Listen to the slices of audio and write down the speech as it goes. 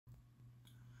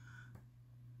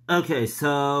Okay,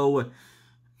 so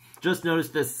just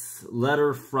noticed this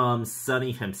letter from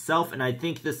Sonny himself, and I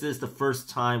think this is the first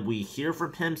time we hear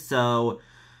from him, so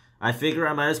I figure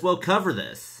I might as well cover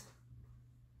this.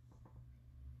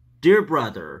 Dear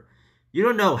brother, you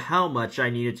don't know how much I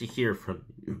needed to hear from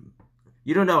you.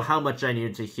 You don't know how much I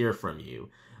needed to hear from you.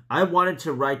 I wanted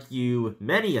to write you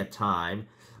many a time,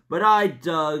 but I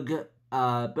dug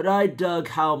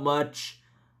how much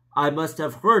I must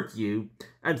have hurt you,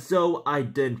 and so I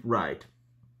didn't write.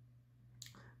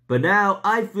 But now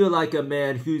I feel like a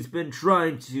man who's been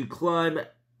trying to climb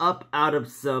up out of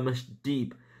some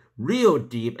deep, real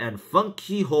deep and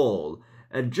funky hole,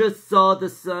 and just saw the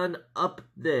sun up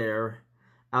there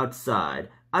outside.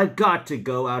 I've got to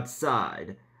go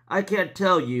outside. I can't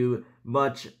tell you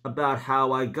much about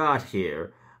how I got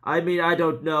here. I mean, I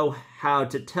don't know how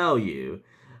to tell you.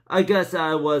 I guess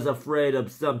I was afraid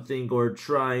of something or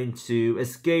trying to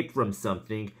escape from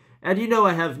something, and you know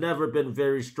I have never been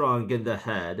very strong in the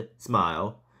head.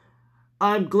 Smile.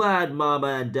 I'm glad Mama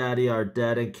and Daddy are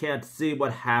dead and can't see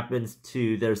what happens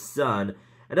to their son,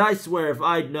 and I swear if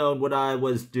I'd known what I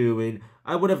was doing,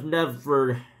 I would have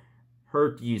never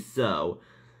hurt you so.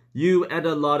 You and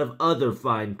a lot of other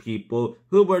fine people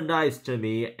who were nice to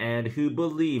me and who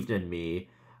believed in me.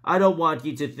 I don't want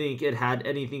you to think it had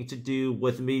anything to do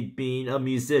with me being a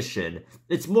musician.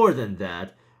 It's more than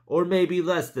that, or maybe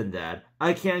less than that.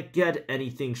 I can't get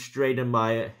anything straight in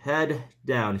my head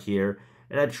down here,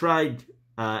 and I try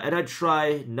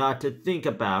not to think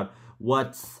about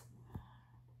what's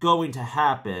going to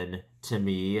happen to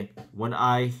me when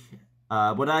I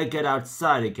get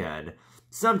outside again.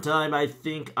 Sometime I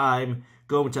think I'm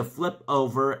going to flip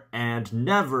over and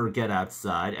never get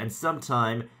outside, and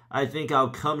sometime I think I'll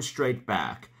come straight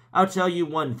back. I'll tell you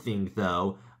one thing,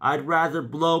 though. I'd rather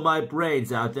blow my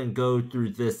brains out than go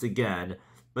through this again.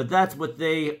 But that's what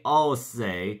they all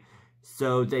say,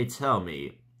 so they tell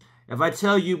me. If I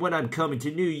tell you when I'm coming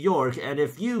to New York, and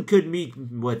if you could meet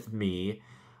with me,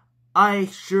 I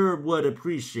sure would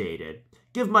appreciate it.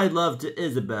 Give my love to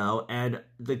Isabel and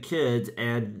the kids,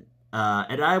 and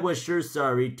I was sure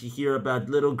sorry to hear about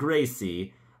little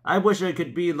Gracie. I wish I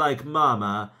could be like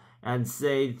Mama and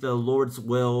say the Lord's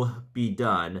will be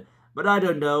done. But I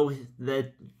don't know,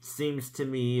 that seems to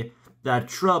me that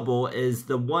trouble is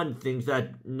the one thing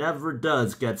that never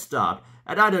does get stopped.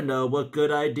 And I don't know what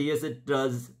good ideas it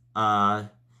does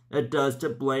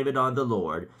to blame it on the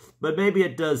Lord. But maybe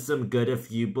it does some good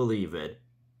if you believe it.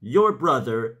 Your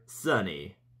brother,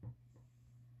 Sonny.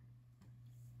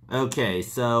 Okay,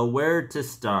 so where to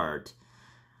start?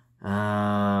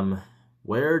 Where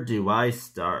do I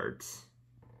start?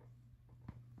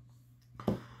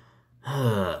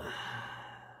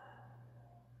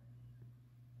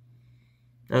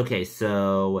 Okay,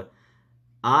 so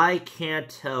I can't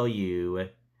tell you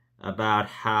about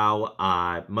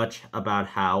much about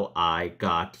how I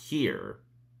got here.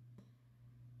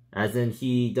 As in,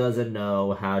 he doesn't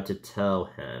know how to tell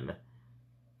him.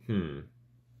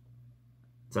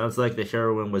 Sounds like the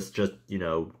heroin was just,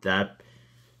 that...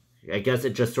 I guess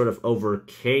it just sort of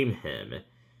overcame him.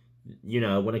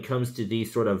 When it comes to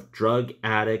these sort of drug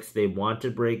addicts, they want to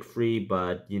break free,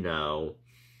 but,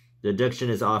 the addiction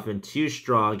is often too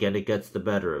strong and it gets the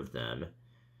better of them.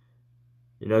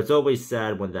 It's always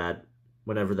sad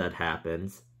whenever that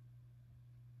happens.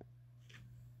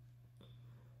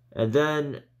 And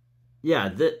then, yeah,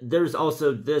 there's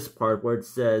also this part where it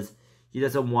says he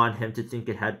doesn't want him to think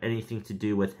it had anything to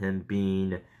do with him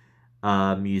being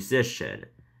a musician.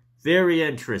 Very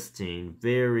interesting,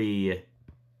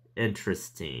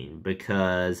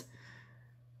 because,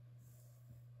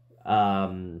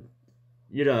 I've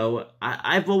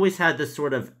always had this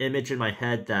sort of image in my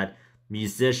head that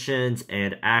musicians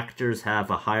and actors have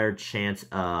a higher chance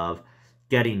of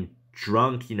getting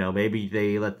drunk. Maybe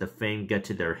they let the fame get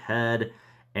to their head,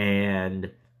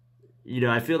 and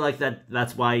I feel like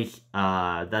that's why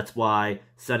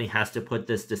Sonny has to put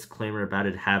this disclaimer about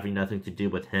it having nothing to do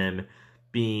with him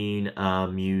being a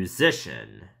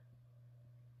musician.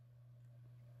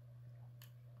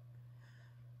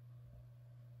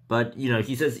 But,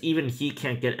 he says even he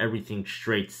can't get everything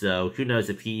straight, so who knows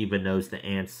if he even knows the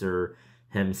answer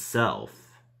himself.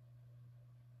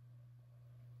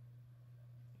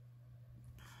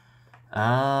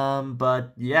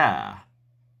 But yeah.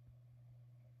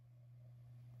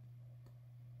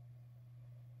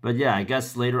 But yeah, I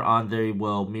guess later on they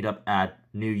will meet up at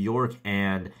New York,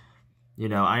 and,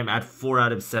 I'm at 4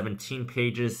 out of 17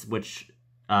 pages, which,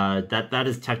 that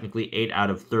is technically 8 out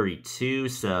of 32,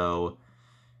 so...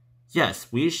 Yes,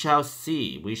 we shall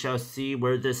see. We shall see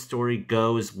where this story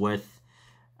goes with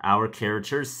our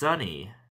character, Sonny.